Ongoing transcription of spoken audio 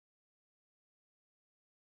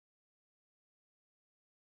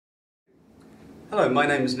Hello, my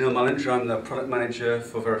name is Neil Mullinger. I'm the Product Manager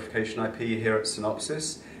for Verification IP here at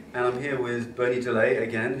Synopsys, and I'm here with Bernie DeLay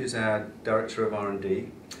again, who's our Director of R&D.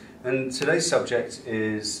 And today's subject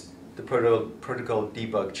is the Protocol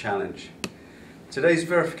Debug Challenge. Today's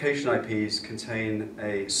verification IPs contain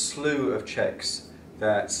a slew of checks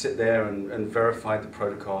that sit there and verify the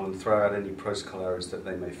protocol and throw out any protocol errors that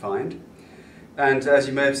they may find. And as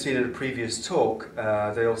you may have seen in a previous talk,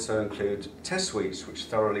 they also include test suites which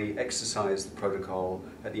thoroughly exercise the protocol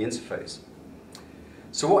at the interface.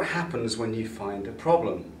 So what happens when you find a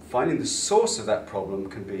problem? Finding the source of that problem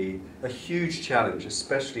can be a huge challenge,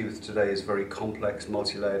 especially with today's very complex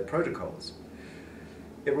multi-layered protocols.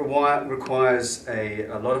 It requires a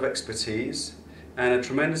lot of expertise and a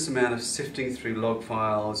tremendous amount of sifting through log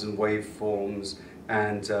files and waveforms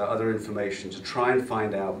and other information to try and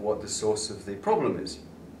find out what the source of the problem is.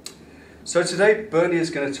 So today Bernie is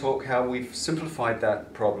going to talk how we've simplified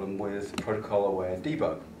that problem with protocol-aware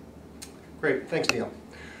debug. Great, thanks Neil.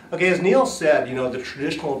 Okay, as Neil said, the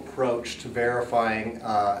traditional approach to verifying,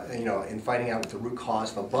 and finding out what the root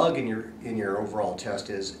cause of a bug in your overall test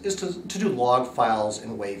is to do log files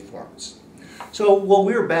and waveforms. So while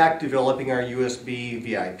we were back developing our USB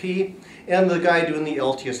VIP, and the guy doing the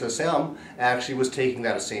LTSSM actually was taking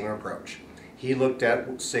that same approach. He looked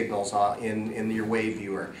at signals in your wave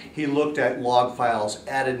viewer. He looked at log files,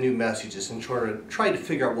 added new messages, and tried to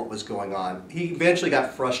figure out what was going on. He eventually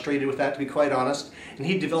got frustrated with that, to be quite honest, and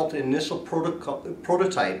he developed an initial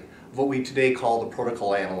prototype of what we today call the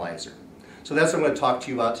protocol analyzer. So that's what I'm going to talk to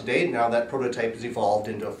you about today. Now that prototype has evolved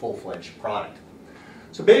into a full-fledged product.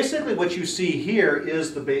 So basically what you see here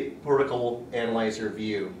is the protocol analyzer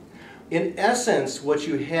view. In essence, what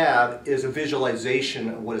you have is a visualization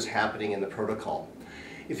of what is happening in the protocol.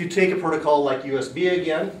 If you take a protocol like USB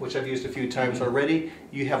again, which I've used a few times already,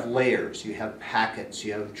 you have layers, you have packets,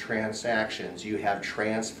 you have transactions, you have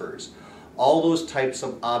transfers. All those types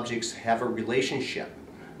of objects have a relationship.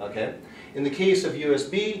 Okay? In the case of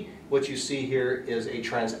USB, what you see here is a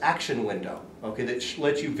transaction window, okay, that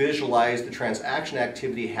lets you visualize the transaction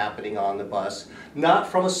activity happening on the bus, not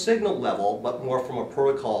from a signal level, but more from a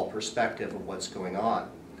protocol perspective of what's going on.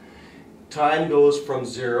 Time goes from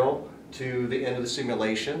 0 to the end of the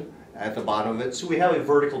simulation at the bottom of it, so we have a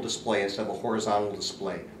vertical display instead of a horizontal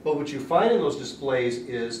display. But what you find in those displays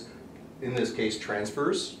is, in this case,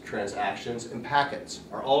 transfers, transactions, and packets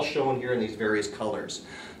are all shown here in these various colors.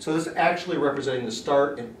 So this is actually representing the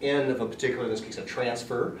start and end of a particular, in this case, a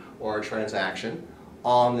transfer or a transaction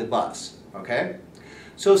on the bus. Okay?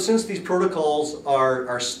 So since these protocols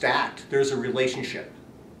are stacked, there's a relationship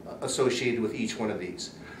associated with each one of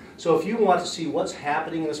these. So if you want to see what's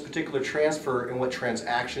happening in this particular transfer and what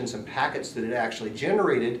transactions and packets that it actually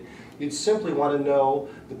generated, you'd simply want to know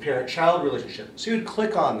the parent-child relationship. So you'd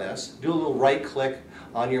click on this, do a little right click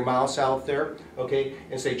on your mouse out there, okay,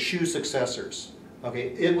 and say choose successors. Okay,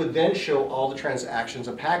 it would then show all the transactions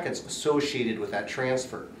and packets associated with that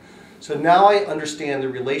transfer. So now I understand the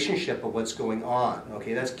relationship of what's going on.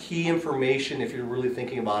 Okay, that's key information if you're really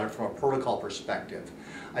thinking about it from a protocol perspective.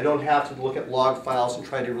 I don't have to look at log files and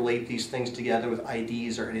try to relate these things together with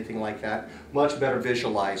IDs or anything like that. Much better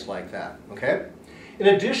visualized like that. Okay? In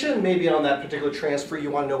addition, maybe on that particular transfer,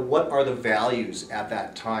 you want to know what are the values at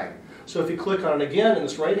that time. So if you click on it again on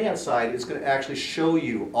this right-hand side, it's going to actually show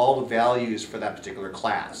you all the values for that particular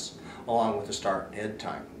class, along with the start and end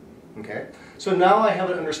time. Okay? So now I have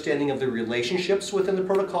an understanding of the relationships within the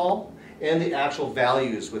protocol and the actual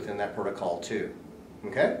values within that protocol too.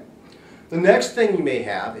 Okay? The next thing you may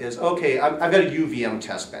have is, okay, I've got a UVM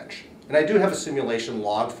test bench. And I do have a simulation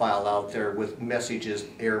log file out there with messages,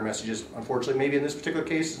 error messages, unfortunately, maybe in this particular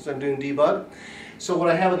case since I'm doing debug. So what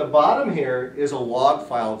I have at the bottom here is a log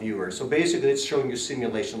file viewer. So basically it's showing your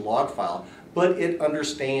simulation log file, but it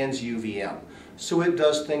understands UVM. So it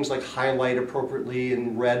does things like highlight appropriately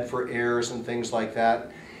and red for errors and things like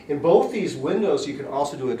that. In both these windows you can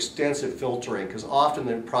also do extensive filtering because often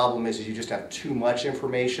the problem is you just have too much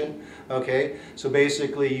information. Okay? So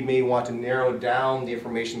basically you may want to narrow down the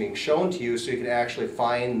information being shown to you so you can actually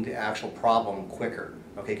find the actual problem quicker.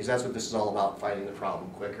 Okay? Because that's what this is all about, finding the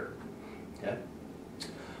problem quicker. Okay?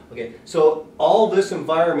 Okay, so all this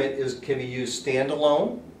environment can be used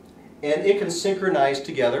standalone and it can synchronize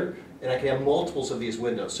together. And I can have multiples of these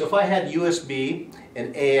windows. So if I had USB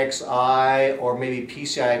and AXI or maybe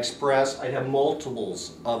PCI Express, I'd have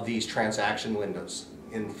multiples of these transaction windows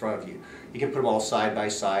in front of you. You can put them all side by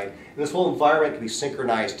side. And this whole environment can be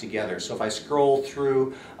synchronized together. So if I scroll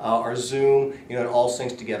through or zoom, it all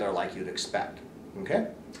syncs together like you'd expect. Okay?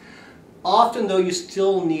 Often though, you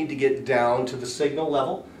still need to get down to the signal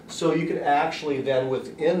level. So you can actually then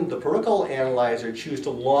within the protocol analyzer choose to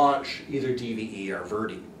launch either DVE or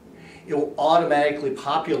VERDI. It will automatically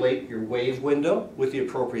populate your wave window with the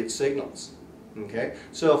appropriate signals. Okay?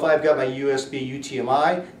 So if I've got my USB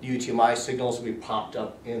UTMI, the UTMI signals will be popped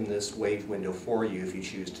up in this wave window for you if you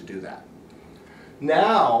choose to do that.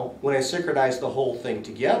 Now, when I synchronize the whole thing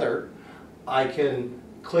together, I can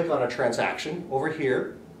click on a transaction over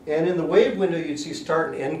here, and in the wave window you'd see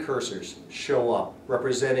start and end cursors show up,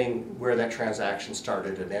 representing where that transaction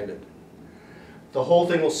started and ended. The whole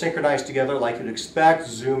thing will synchronize together like you'd expect,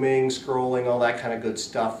 zooming, scrolling, all that kind of good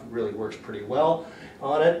stuff really works pretty well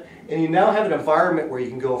on it. And you now have an environment where you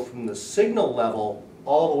can go from the signal level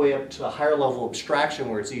all the way up to a higher level abstraction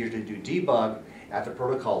where it's easier to do debug at the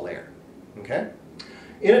protocol layer. Okay?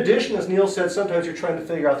 In addition, as Neil said, sometimes you're trying to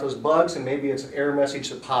figure out those bugs and maybe it's an error message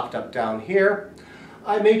that popped up down here.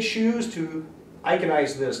 I may choose to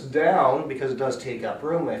iconize this down because it does take up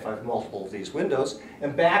room if I have multiple of these windows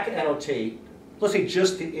and back annotate, let's say,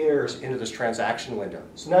 just the errors into this transaction window.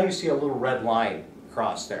 So now you see a little red line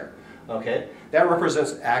across there. Okay? That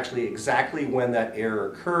represents actually exactly when that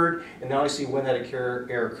error occurred, and now I see when that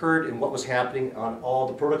error occurred and what was happening on all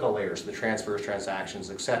the protocol layers, the transfers, transactions,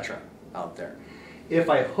 etc. out there. If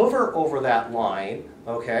I hover over that line,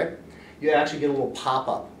 okay, you actually get a little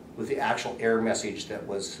pop-up with the actual error message that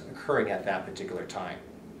was occurring at that particular time.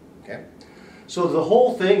 Okay? So the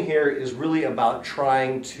whole thing here is really about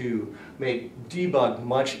trying to make debug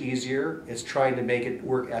much easier. It's trying to make it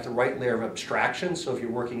work at the right layer of abstraction. So if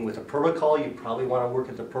you're working with a protocol, you probably want to work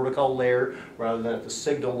at the protocol layer rather than at the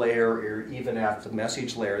signal layer or even at the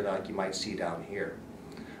message layer like you might see down here.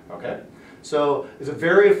 Okay? So it's a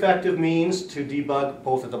very effective means to debug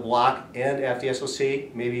both at the block and at the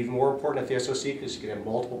SoC, maybe even more important at the SoC because you can have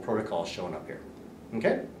multiple protocols showing up here.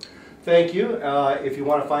 Okay? Thank you. If you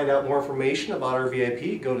want to find out more information about our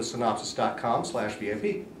VIP, go to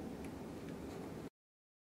synopsys.com/VIP.